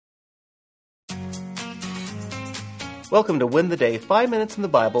Welcome to Win the Day, 5 Minutes in the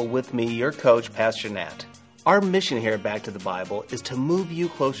Bible with me, your coach, Pastor Nat. Our mission here at Back to the Bible is to move you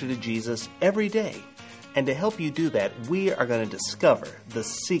closer to Jesus every day. And to help you do that, we are going to discover the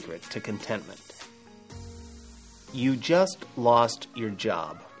secret to contentment. You just lost your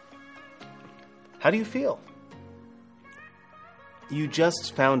job. How do you feel? You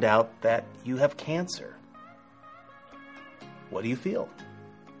just found out that you have cancer. What do you feel?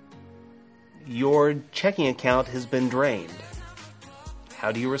 Your checking account has been drained.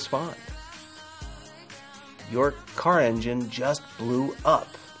 How do you respond? Your car engine just blew up.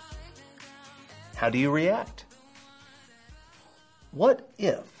 How do you react? What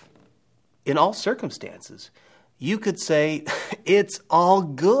if, in all circumstances, you could say, it's all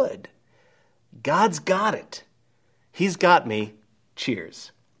good. God's got it. He's got me.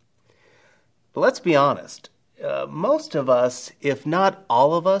 Cheers. But let's be honest. Most of us, if not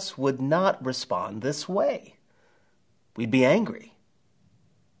all of us, would not respond this way. We'd be angry.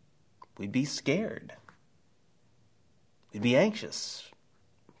 We'd be scared. We'd be anxious.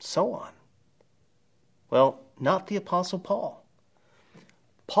 So on. Well, not the Apostle Paul.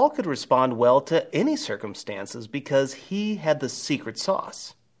 Paul could respond well to any circumstances because he had the secret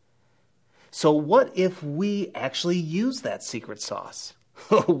sauce. So what if we actually use that secret sauce?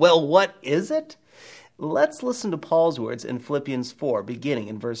 Well, what is it? Let's listen to Paul's words in Philippians 4, beginning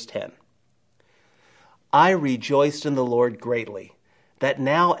in verse 10. I rejoiced in the Lord greatly, that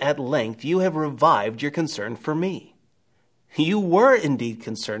now at length you have revived your concern for me. You were indeed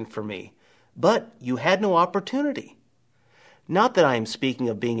concerned for me, but you had no opportunity. Not that I am speaking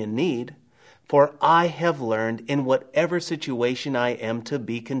of being in need, for I have learned in whatever situation I am to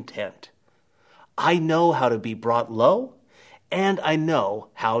be content. I know how to be brought low, and I know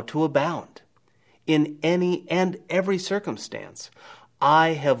how to abound. In any and every circumstance, I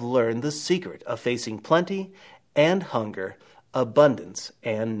have learned the secret of facing plenty and hunger, abundance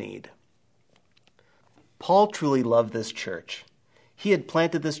and need. Paul truly loved this church. He had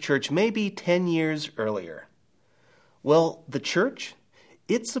planted this church maybe 10 years earlier. Well, the church,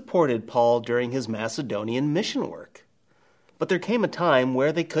 it supported Paul during his Macedonian mission work. But there came a time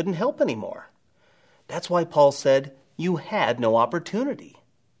where they couldn't help anymore. That's why Paul said, you had no opportunity.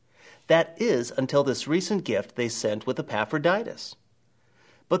 That is until this recent gift they sent with Epaphroditus.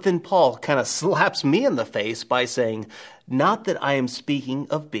 But then Paul kind of slaps me in the face by saying, not that I am speaking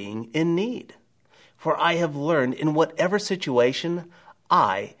of being in need, for I have learned in whatever situation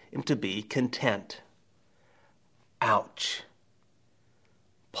I am to be content. Ouch.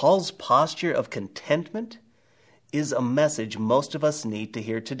 Paul's posture of contentment is a message most of us need to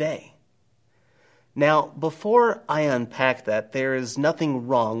hear today. Now, before I unpack that, there is nothing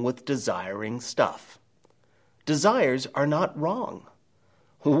wrong with desiring stuff. Desires are not wrong.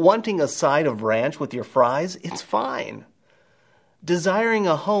 Wanting a side of ranch with your fries, it's fine. Desiring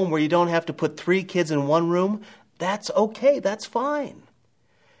a home where you don't have to put 3 kids in one room, that's okay, that's fine.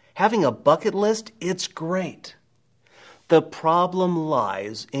 Having a bucket list, it's great. The problem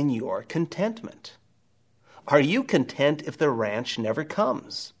lies in your contentment. Are you content if the ranch never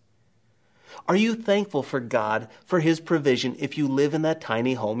comes? Are you thankful for God for His provision if you live in that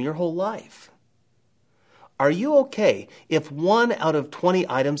tiny home your whole life? Are you okay if 1 out of 20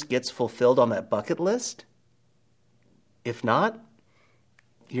 items gets fulfilled on that bucket list? If not,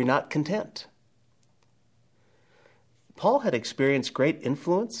 you're not content. Paul had experienced great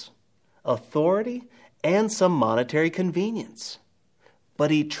influence, authority, and some monetary convenience.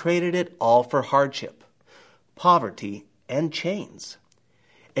 But he traded it all for hardship, poverty, and chains.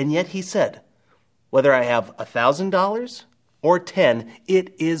 And yet he said, whether I have $1,000 or 10,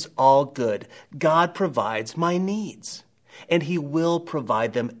 it is all good. God provides my needs, and He will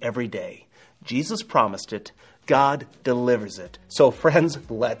provide them every day. Jesus promised it. God delivers it. So friends,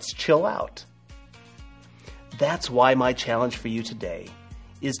 let's chill out. That's why my challenge for you today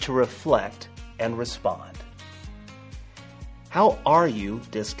is to reflect and respond. How are you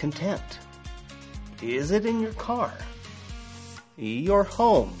discontent? Is it in your car? Your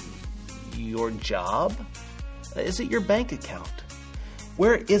home? Your job? Is it your bank account?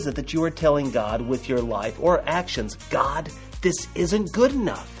 Where is it that you are telling God with your life or actions, God, this isn't good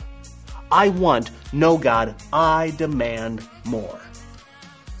enough? I want, no God, I demand more.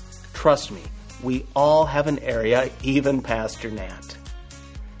 Trust me, we all have an area, even Pastor Nat.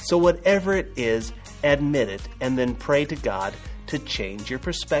 So whatever it is, admit it and then pray to God to change your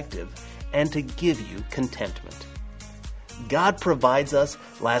perspective and to give you contentment. God provides us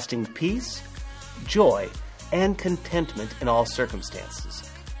lasting peace, joy, and contentment in all circumstances.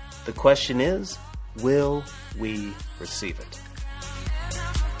 The question is, will we receive it?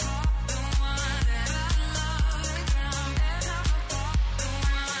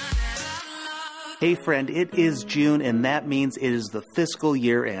 Hey friend, it is June, and that means it is the fiscal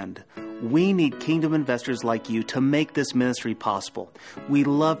year end. We need kingdom investors like you to make this ministry possible. We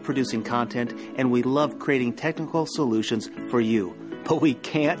love producing content, and we love creating technical solutions for you. But we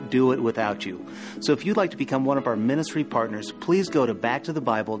can't do it without you. So if you'd like to become one of our ministry partners, please go to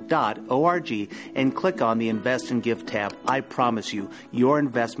backtothebible.org and click on the Invest and Give tab. I promise you, your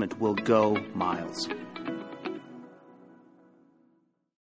investment will go miles.